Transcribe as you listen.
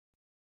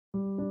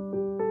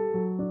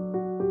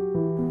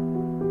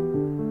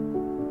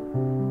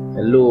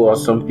Hello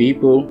awesome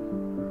people,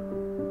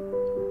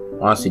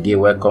 once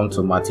again welcome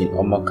to Martin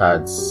Omo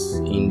Cards.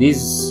 In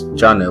this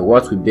channel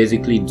what we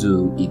basically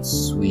do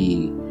is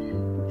we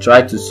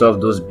try to solve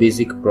those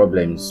basic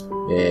problems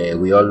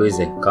we always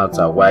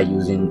encounter while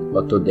using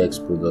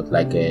Autodesk products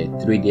like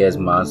 3ds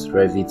Max,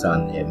 Revit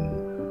and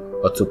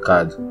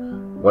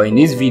AutoCAD. But in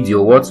this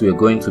video what we're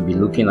going to be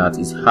looking at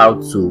is how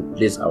to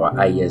place our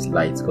IES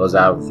lights, because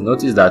I've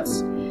noticed that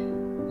a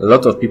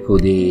lot of people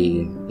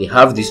they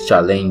have this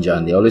challenge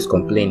and they always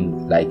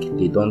complain like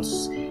they don't,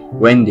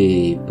 when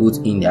they put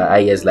in their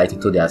IES light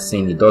into their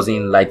scene, it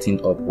doesn't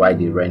lighten up while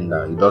they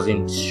render, it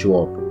doesn't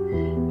show up,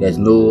 there's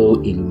no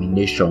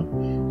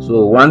illumination.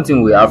 So one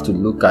thing we have to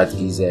look at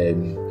is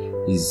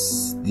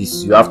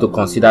this: you have to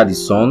consider the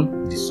sun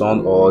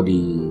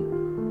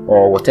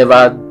or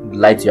whatever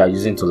light you are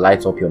using to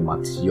light up your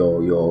mat,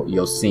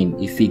 your scene.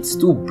 If it's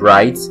too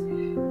bright,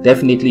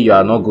 definitely you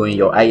are not going,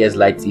 your IES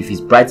light, if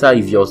it's brighter,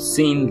 if your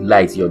scene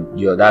light,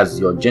 that's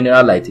your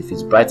general light, if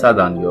it's brighter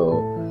than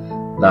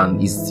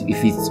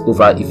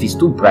if it's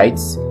too bright,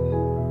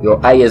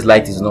 your IES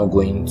light is not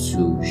going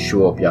to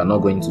show up. You are not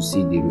going to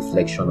see the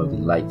reflection of the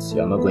light,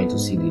 you are not going to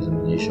see the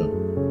illumination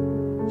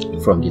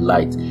from the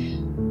light.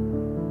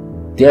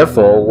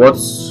 Therefore what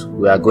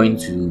we are going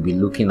to be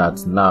looking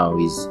at now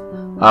is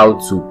how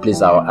to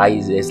place our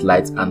IES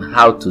light and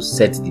how to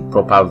set the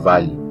proper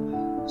value,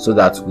 so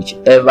that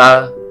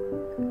whichever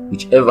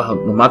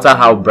no matter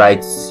how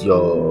bright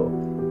your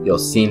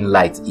scene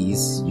light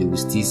is, you will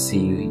still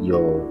see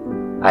your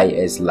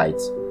IES light.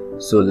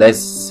 So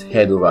let's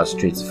head over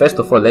straight. First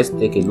of all, let's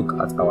take a look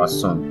at our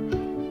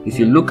sun. If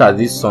you look at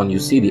this sun, you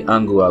see the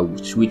angle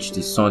at which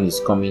the sun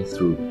is coming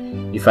through.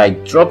 If I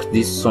drop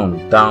this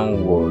sun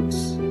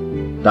downwards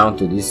down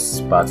to this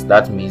part,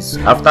 that means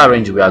after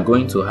range we are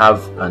going to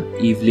have an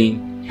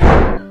evening.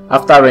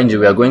 After range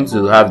we are going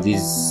to have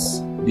this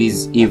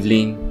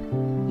evening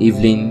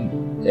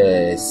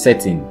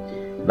setting.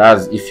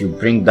 That's if you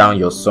bring down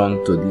your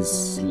sun to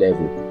this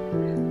level.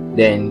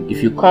 Then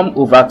if you come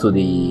over to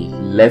the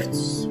left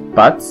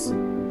part,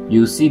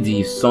 you see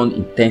the sun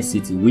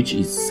intensity, which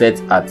is set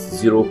at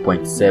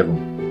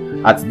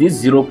 0.7. At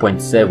this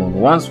 0.7,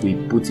 once we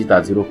put it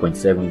at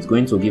 0.7, it's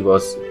going to give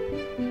us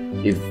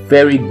a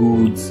very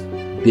good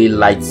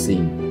daylight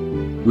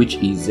scene, which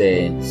is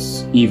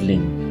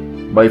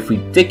evening. But if we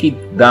take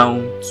it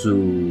down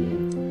to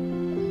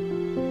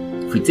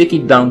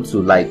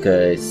like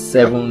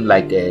 7,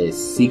 like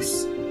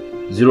 6,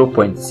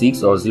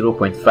 0.6 or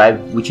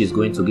 0.5, which is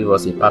going to give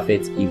us a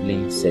perfect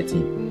evening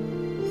setting.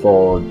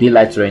 For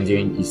daylight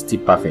rendering is still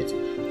perfect.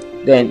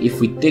 Then if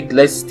we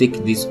let's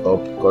take this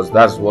up, because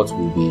that's what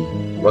we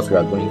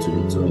are going to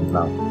be doing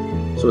now.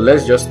 So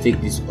let's just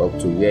take this up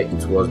to where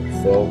it was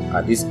before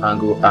at this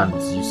angle, and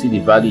you see the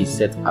value is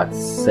set at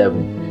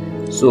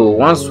 7. So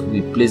once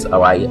we place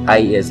our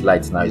IES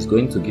light now, it's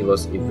going to give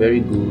us a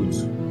very good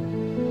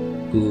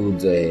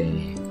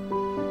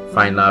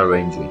final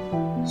rendering.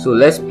 So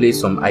let's place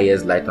some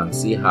IES light and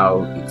see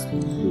how it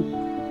will look.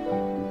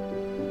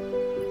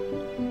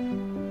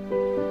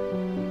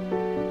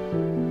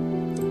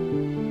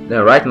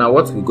 Then right now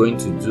what we're going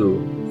to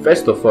do,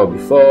 first of all,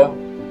 before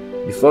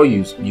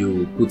you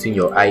put in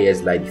your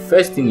IES light, the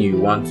first thing you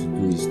want to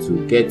do is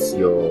to get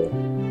you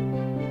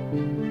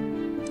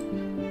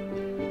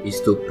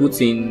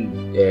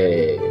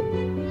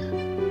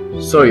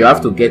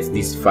have to get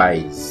these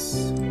files.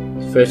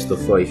 First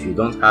of all, if you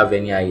don't have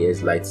any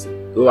IES lights,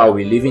 though I will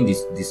be leaving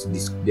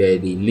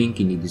the link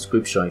in the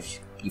description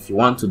if you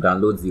want to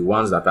download the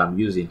ones that I'm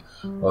using,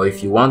 or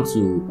if you want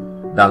to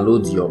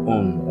download your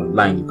own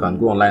online, you can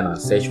go online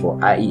and search for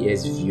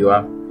IES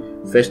viewer.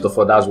 First of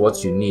all, that's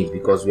what you need,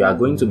 because we are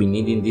going to be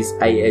needing this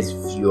IES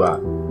viewer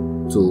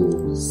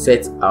to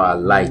set our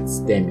lights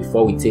then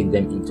before we take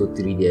them into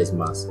 3ds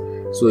Max.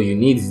 So you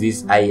need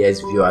this IES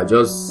viewer.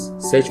 Just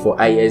search for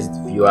IES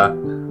viewer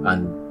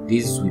and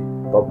this will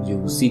pop. You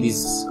will see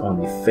this on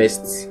the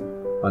first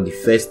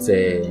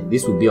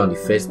this will be on the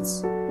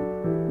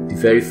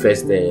very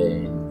first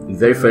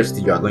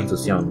thing you are going to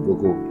see on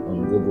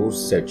Google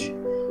search.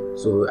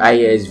 So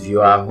IES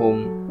viewer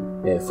home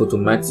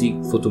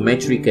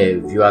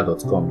photometric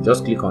viewer.com.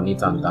 just click on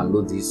it and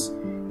download this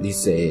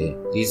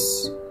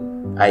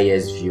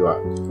IES viewer,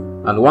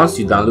 and once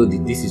you download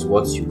it, this is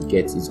what you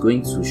get. It's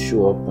going to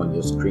show up on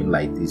your screen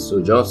like this.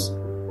 So just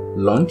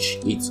launch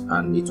it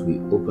and it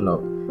will open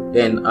up.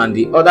 Then, and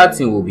the other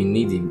thing we'll be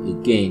needing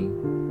again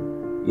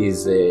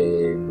is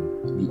the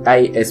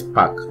IES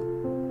pack.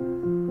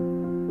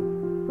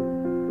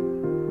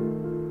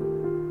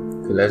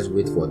 Okay, let's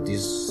wait for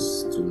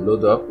this to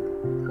load up.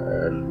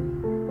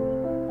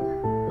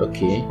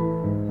 Okay,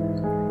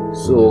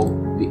 so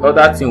the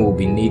other thing we'll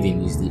be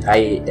needing is the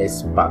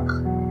IES pack.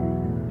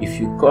 If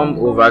you come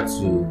over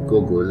to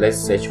Google, let's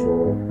search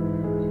for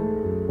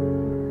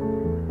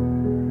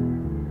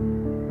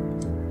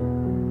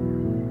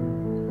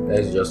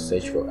just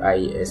search for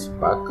IES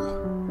pack.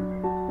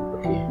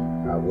 Okay,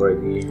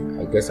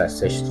 I guess I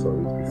searched for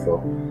it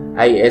before.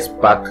 IES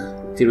pack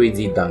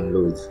 3D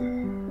download.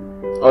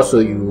 Also,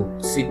 you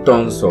see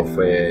tons of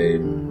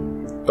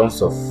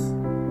tons of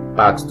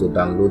packs to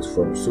download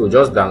from. So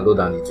just download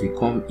and it will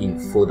come in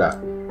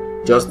folder,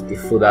 just a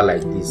folder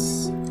like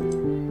this,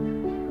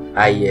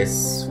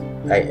 IS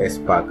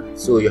pack.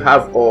 So you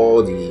have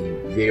all the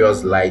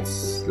various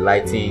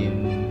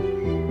lighting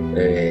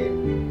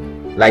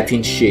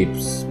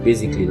shapes,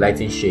 basically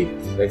lighting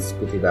shapes, let's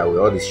put it that way,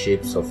 all the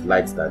shapes of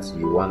lights that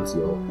you want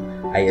your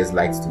IS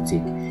lights to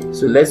take.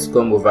 So let's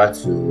come over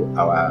to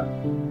our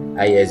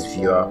IS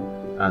viewer,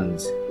 and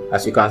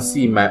as you can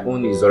see, my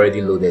own is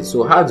already loaded.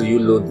 So how do you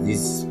load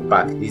this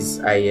pack, this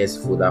IS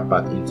folder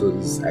pack, into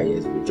this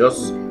IS view?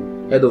 Just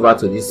head over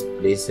to this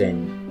place,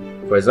 and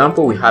for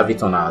example we have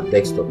it on our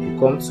desktop. You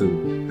come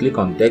to click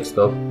on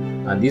desktop,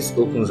 and this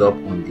opens up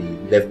on the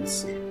left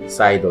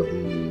side of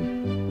the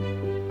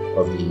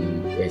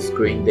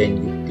screen. Then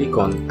you click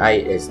on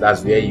IS,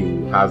 that's where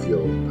you have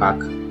your pack.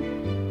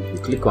 You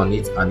click on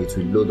it and it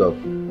will load up.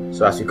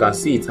 So as you can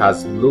see, it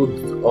has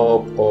loaded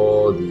up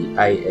all the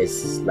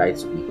IS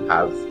lights we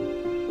have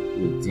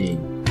within.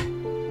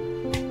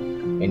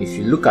 And if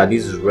you look at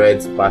this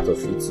red part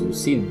of it, you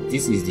see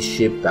this is the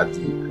shape that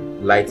the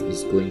light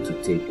is going to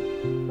take.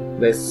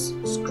 Let's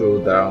scroll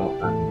down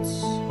and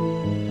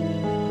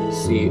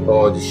see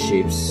all the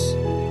shapes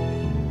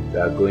we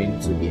are going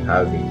to be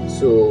having.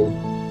 So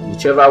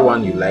whichever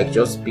one you like,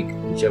 just pick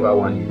whichever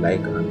one you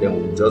like, and then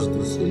we'll just do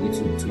a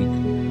little tweak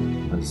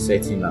on the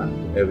setting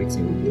and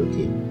everything will be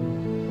okay.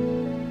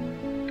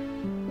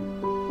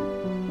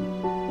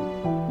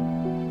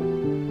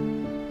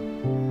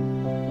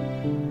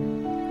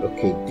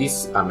 Okay,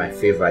 these are my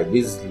favorite.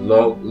 This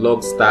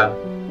Logstar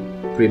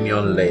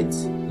Premium LED.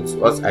 It's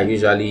what I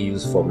usually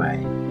use for my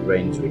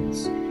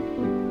renderings.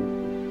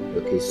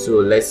 Okay,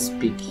 so let's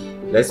pick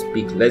this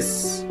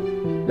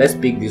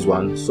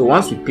one. So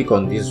once we pick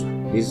on this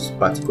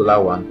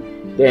particular one,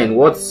 then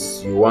what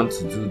you want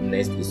to do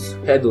next is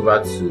head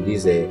over to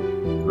this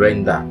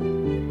render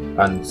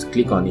and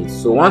click on it.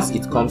 So once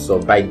it comes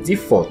up, by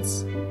default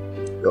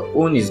your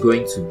own is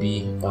going to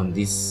be on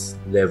this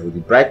level. The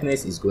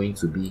brightness is going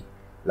to be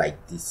like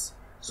this.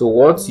 So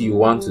what you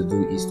want to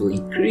do is to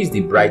increase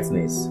the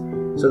brightness,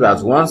 so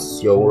that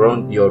once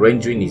your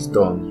rendering is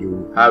done,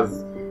 you have,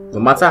 no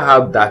matter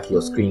how dark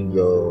your screen,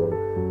 your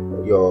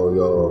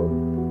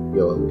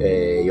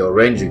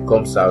rendering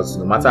comes out,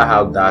 no matter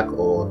how dark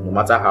or no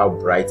matter how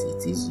bright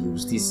it is, you will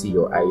still see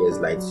your IS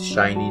lights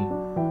shining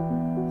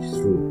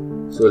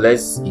through. So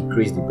let's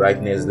increase the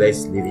brightness.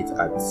 Let's leave it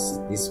at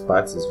this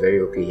part is very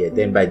okay here.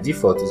 Then by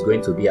default it's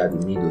going to be at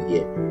the middle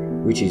here,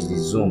 which is the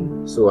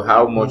zoom. So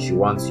how much you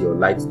want your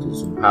light to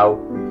zoom, how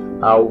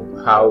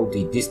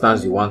the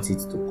distance you want it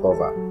to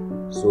cover.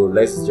 So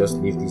let's just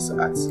leave this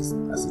as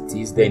it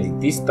is. Then the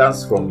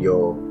distance from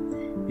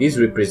this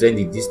represent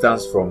the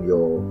distance from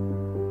your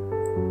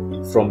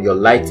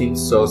lighting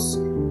source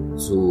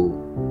to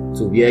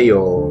where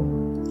your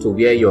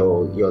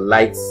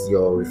lights,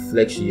 your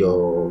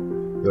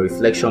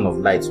reflection of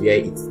light, where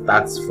it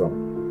starts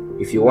from.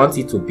 If you want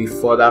it to be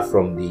further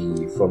from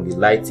the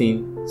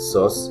lighting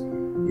source,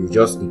 you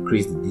just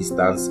increase the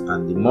distance,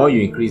 and the more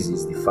you increase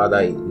it, the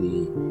further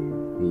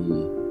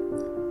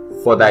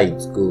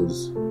it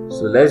goes.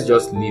 So let's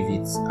just leave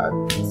it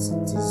as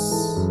it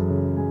is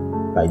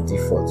by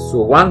default.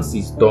 So once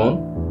it's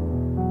done,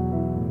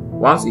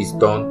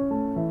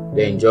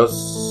 then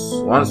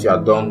once you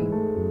are done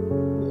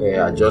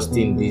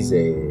adjusting these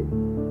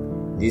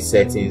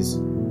settings,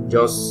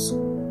 just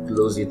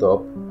close it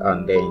up,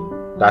 and then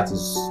that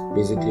is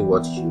basically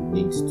what you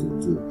need to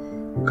do.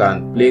 You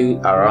can play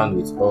around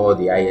with all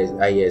the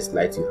IS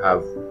lights you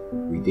have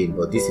within,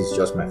 but this is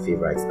just my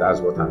favorite. That's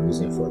what I'm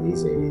using for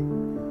this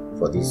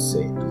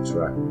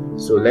tutorial.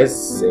 So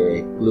let's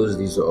close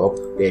this up,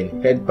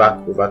 then head back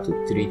over to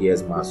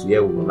 3ds Max,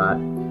 where we will now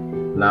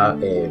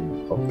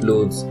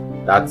upload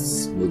that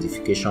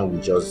modification we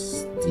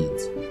just did.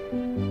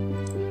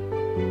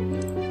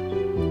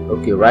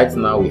 Okay, right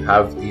now we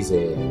have this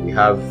we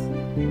have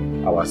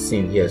our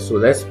scene here. So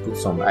let's put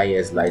some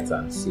IS lights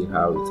and see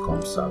how it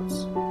comes out.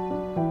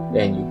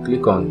 Then you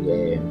click on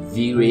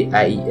vray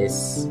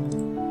IES,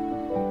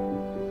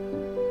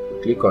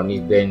 click on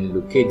it, then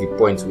locate the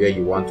point where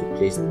you want to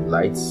place the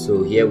lights.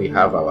 So here we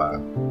have our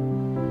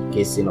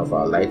casing of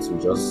our lights. We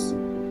just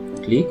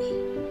click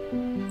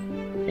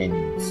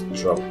and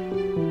drop.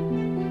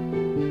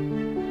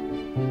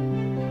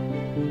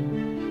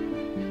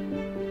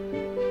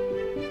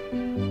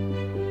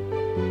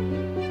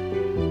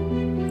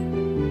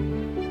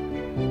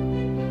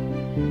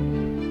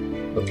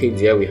 Okay,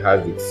 there we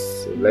have it.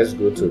 So let's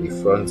go to the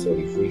front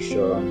elevation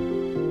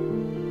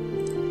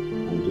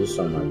and do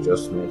some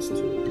adjustments to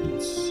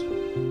it.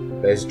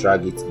 Let's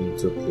drag it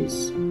into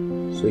place.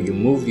 So you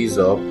move this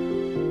up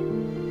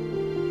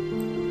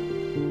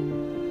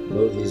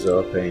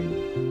and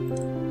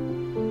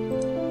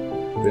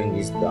bring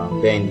this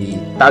down. Then the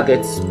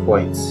target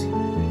point,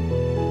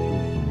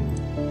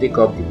 take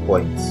up the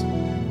point.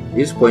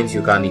 This point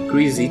you can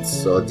increase it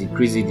or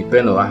decrease it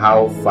depending on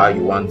how far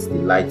you want the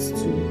lights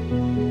to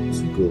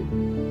go.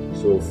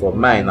 So for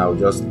mine, I'll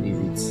just leave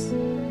it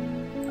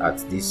at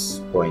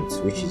this point,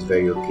 which is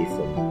very okay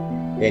for me.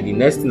 Then the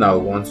next thing I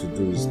want to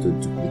do is to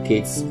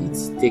duplicate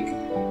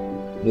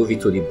it, move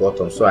it to the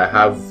bottom, so I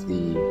have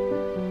the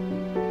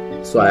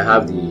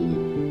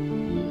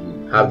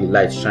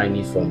light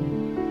shining from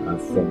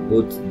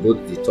both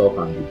the top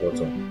and the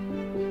bottom.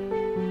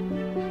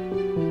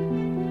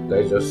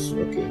 Let's just,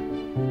 okay,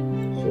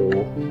 so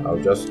I'll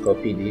just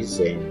copy this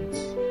and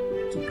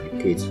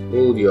duplicate.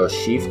 Hold your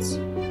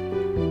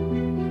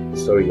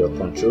your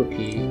control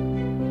key,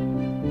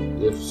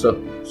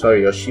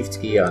 your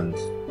shift key, and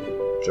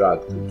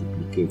drag to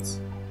duplicate.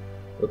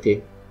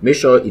 Okay, make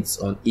sure it's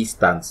on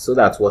instant so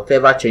that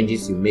whatever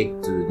changes you make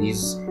to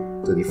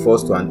the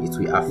first one, it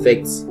will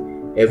affect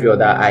every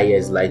other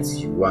IS light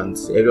you want,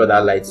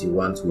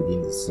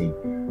 within the scene.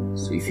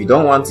 So if you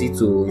don't want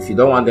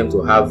them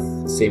to have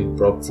same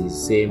properties,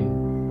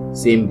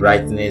 same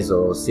brightness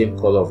or same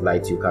color of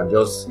light, you can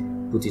just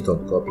put it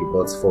on copy.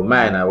 But for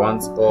mine, I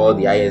want all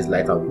the IS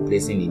light I'll be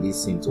placing in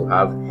this scene to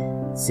have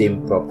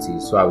same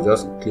properties, so I'll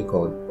just click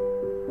on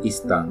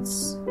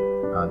instance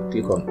and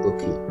click on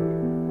OK.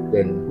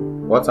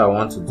 Then what I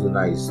want to do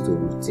now is to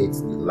rotate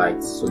the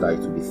light so that it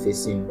will be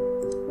facing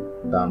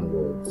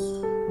downwards.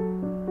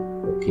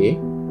 Okay,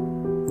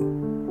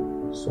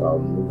 so I'll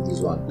move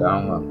this one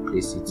down and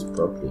place it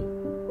properly.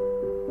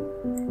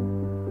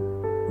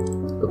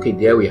 Okay,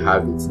 there we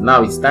have it.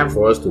 Now it's time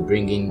for us to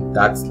bring in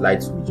that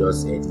light we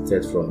just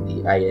edited from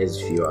the IS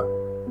viewer.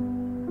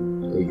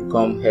 So you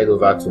head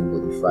over to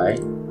modify,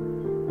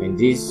 and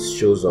this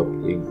shows up.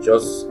 You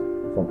just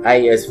from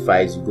IS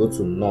files, you go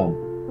to none,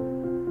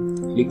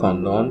 click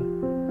on none,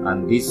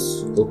 and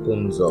this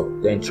opens up.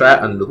 Then try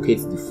and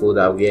locate the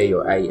folder where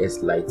your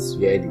IS lights,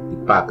 where the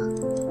pack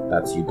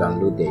that you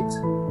downloaded.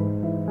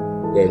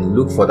 Then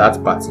look for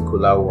that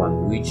particular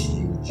one which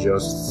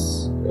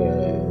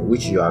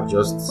you have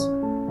just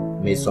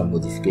made some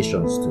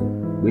modifications to,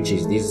 which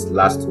is this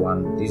last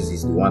one. This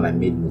is the one I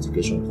made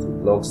modifications to,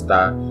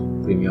 Logstar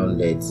Premium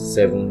LED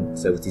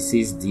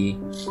 76D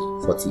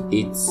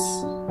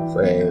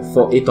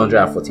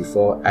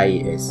 844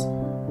 IES,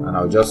 and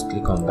I'll just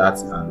click on that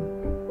and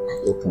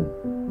open.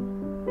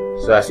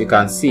 So as you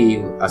can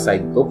see, as I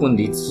opened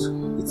it,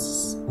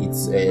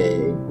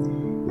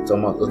 it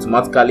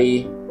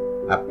automatically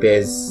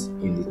appears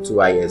in the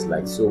two IS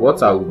lights. So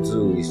what I will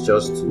do is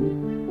just to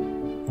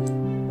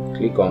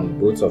click on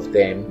both of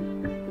them,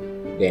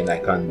 then I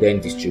can then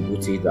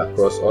distribute it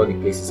across all the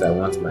places I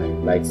want my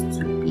lights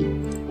to be.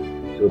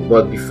 So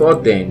but before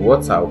then,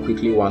 what I'll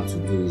quickly want to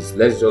do is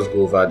let's just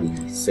go over the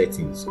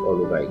settings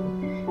all over again.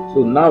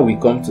 So now we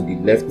come to the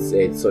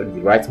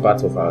the right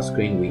part of our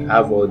screen. We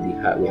have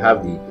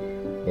the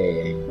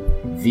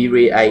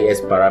vray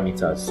IS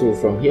parameters. So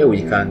from here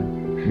we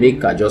can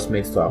make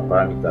adjustments to our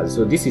parameters.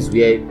 So this is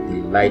where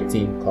the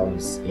lighting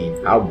comes in,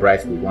 how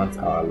bright we want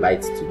our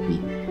light to be.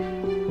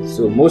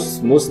 So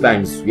most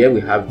times where we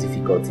have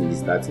difficulty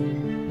is that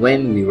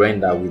when we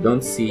render, we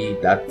don't see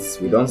that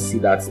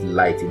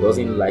light. It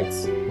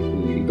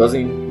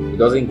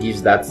doesn't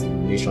give that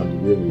illumination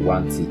the way we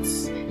want it.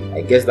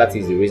 I guess that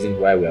is the reason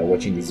why we are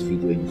watching this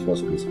video in the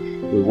first place.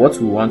 So what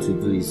we want to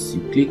do is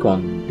you click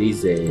on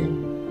this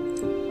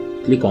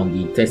click on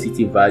the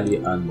intensity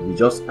value, and we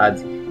just add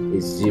a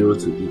 0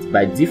 to it.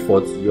 By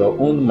default, your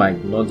own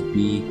might not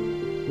be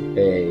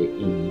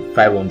in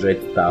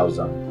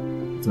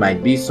 500,000. It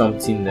might be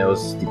something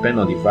else, depending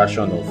on the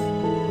version of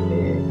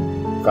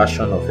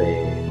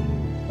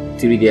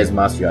 3ds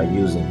Max you are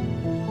using.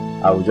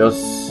 I will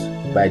just,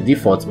 by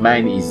default,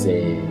 mine is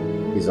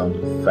on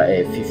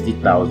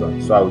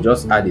 50,000, so I will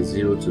just add a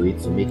 0 to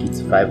it to make it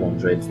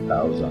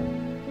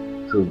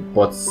 500,000. So,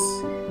 but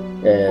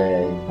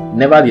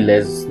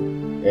nevertheless,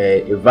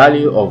 a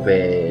value of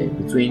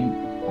between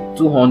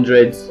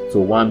 200 to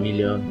 1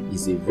 million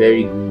is a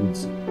very good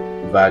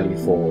value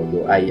for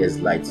your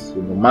IS lights. So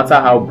no matter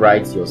how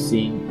bright your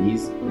scene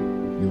is,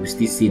 you will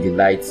still see the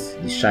light,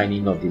 the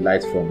shining of the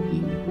light from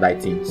the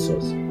lighting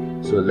source.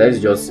 So let's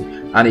just see.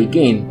 And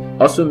again,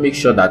 also make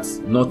sure that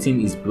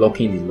nothing is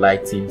blocking the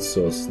lighting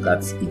source,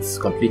 that it's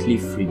completely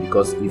free,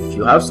 because if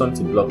you have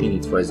something blocking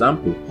it, for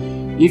example,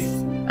 if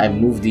I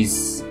move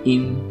this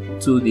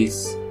into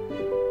this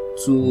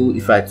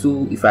if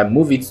I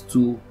move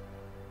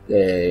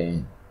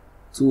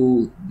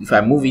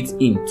it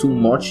in too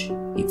much,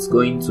 it's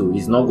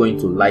not going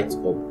to light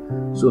up.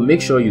 So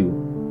make sure you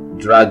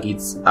drag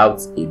it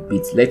out a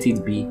bit, let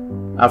it be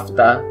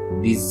after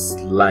this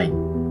line,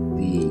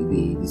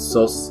 the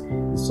source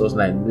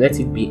line, let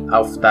it be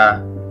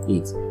after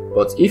it.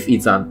 But if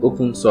it's an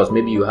open source,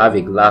 maybe you have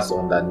a glass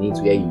underneath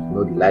where you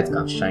know the light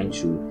can shine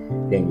through,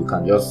 then you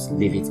can just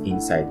leave it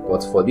inside.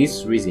 But for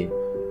this reason,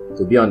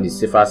 to be on the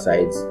safer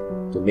side,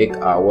 to make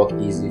our work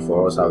easy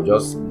for us, I'll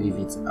just leave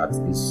it at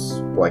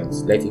this point,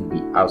 let it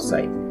be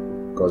outside,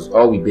 because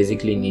all we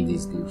basically need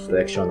is the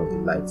reflection of the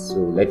light. So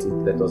let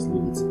us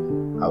leave it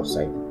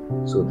outside.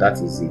 So that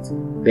is it.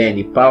 Then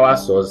the power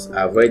source,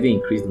 I've already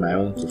increased my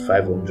own to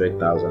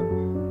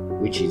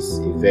 500,000, which is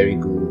a very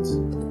good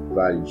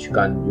value. You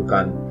can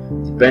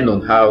depend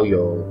on how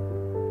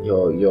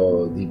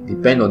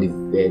depend on the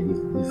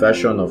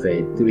version of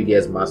a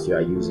 3ds Max you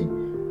are using.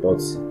 but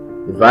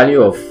the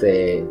value of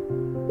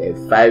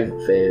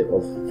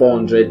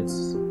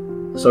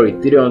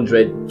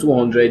 300,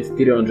 200,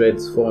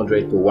 300,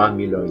 400 to 1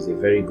 million is a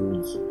very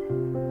good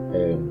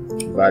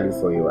value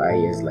for your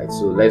IES light.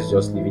 So let's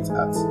just leave it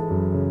at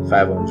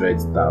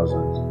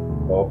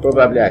 500,000, or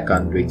probably I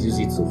can reduce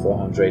it to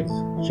 400,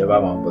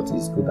 whichever one, but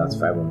it's good at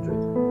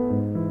 500.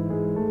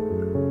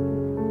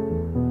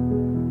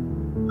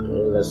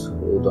 Let's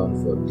hold on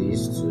for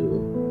this to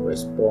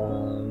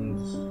respond.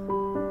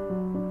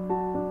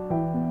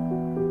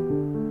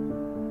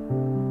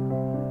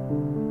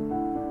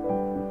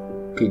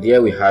 Okay,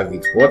 there we have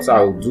it. What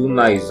I'll do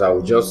now is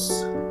I'll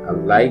just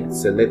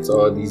select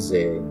all these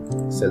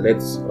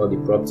select all the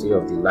property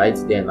of the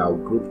lights, then I'll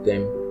group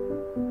them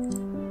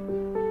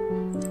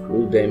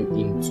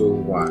into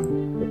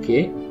one.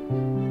 Okay,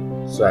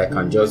 so I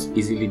can just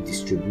easily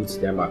distribute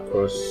them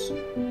across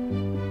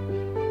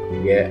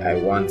where I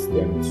want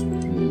them to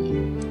be.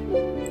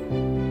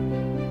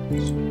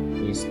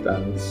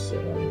 Instance, so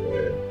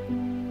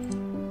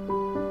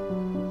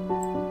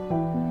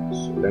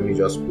let me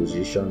just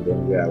position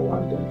them where I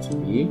want them to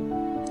be.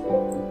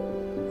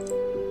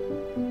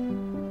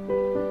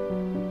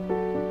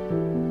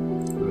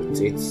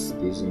 Rotate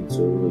this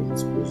into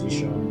its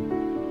position.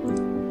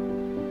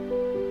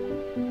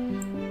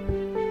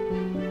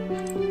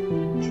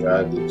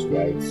 Drag it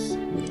right in.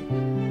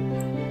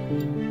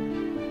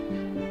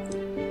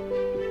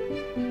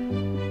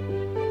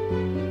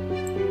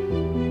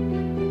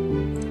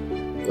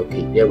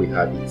 Okay, there we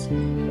have it.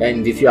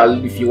 And if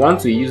you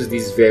want to use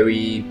this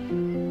very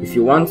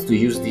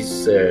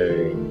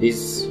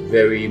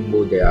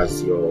model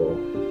as your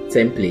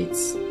template,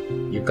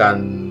 you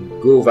can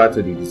go over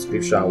to the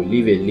description. I will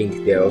leave a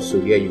link there also,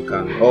 where you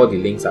can, all the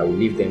links I will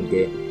leave them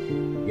there,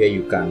 where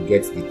you can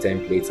get the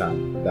template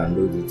and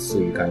download it, so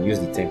you can use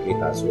the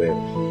template as well.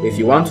 If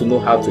you want to know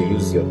how to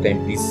use your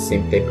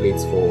same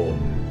templates for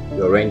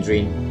your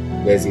rendering,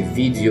 there's a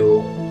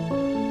video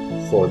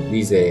for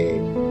this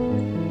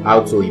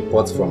how to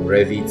import from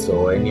Revit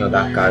or any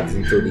other cards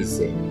into this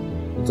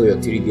into your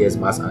 3ds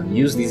Max and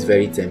use this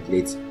very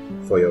template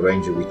for your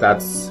rendering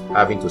without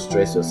having to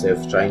stress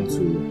yourself trying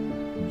to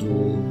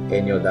do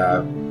any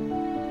other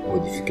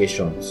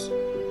modifications.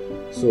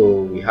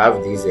 So we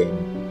have this, and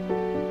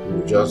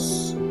we'll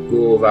just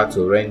go over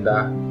to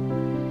render,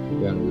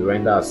 then we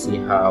render and see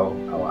how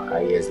our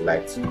IES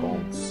light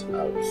comes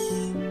out.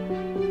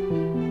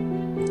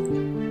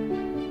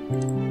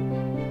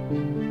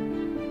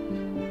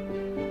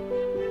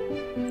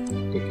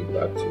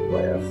 Back to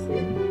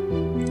wireframe.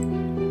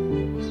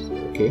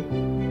 Okay,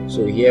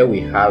 so here we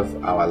have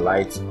our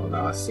lights on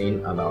our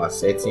scene, and our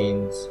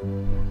settings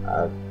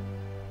are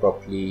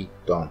properly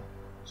done.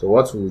 So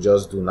what we'll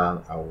just do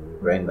now, I will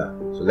render.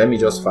 So let me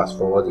just fast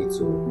forward it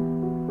to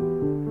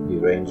the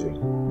rendering.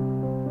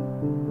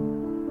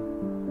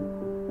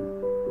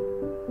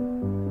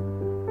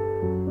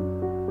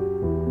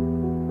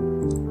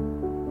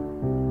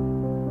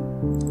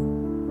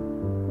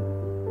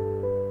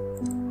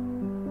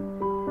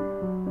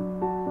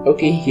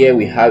 Okay, here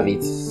we have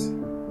it.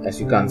 As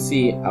you can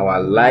see,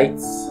 our light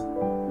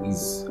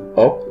is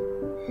up.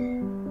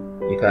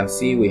 You can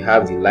see we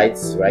have the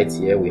lights right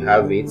here. We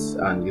have it,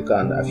 and you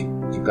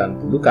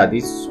can look at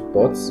this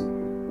spot,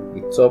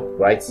 the top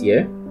right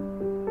here.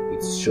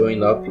 It's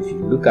showing up. If you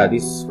look at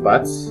this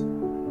part,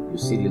 you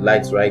see the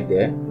lights right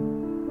there.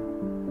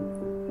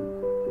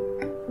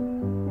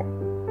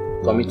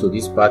 Coming to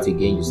this part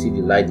again, you see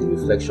the light, the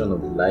reflection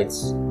of the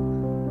lights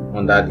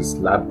under the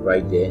slab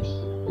right there.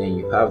 Then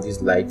you have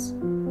this light.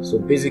 So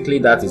basically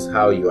that is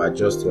how you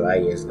adjust your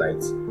IES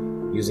light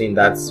using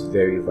that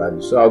very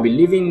value. So I'll be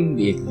leaving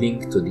the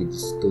link to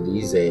this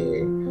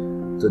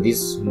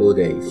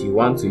model if you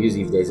want to use.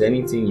 If there's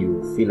anything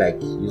you feel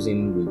like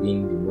using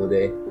within the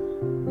model,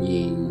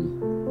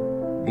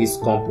 this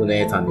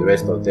component and the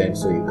rest of them,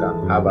 so you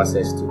can have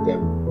access to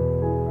them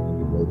in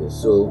the model.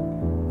 So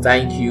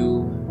thank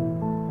you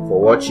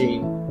for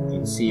watching,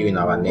 and see you in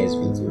our next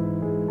video.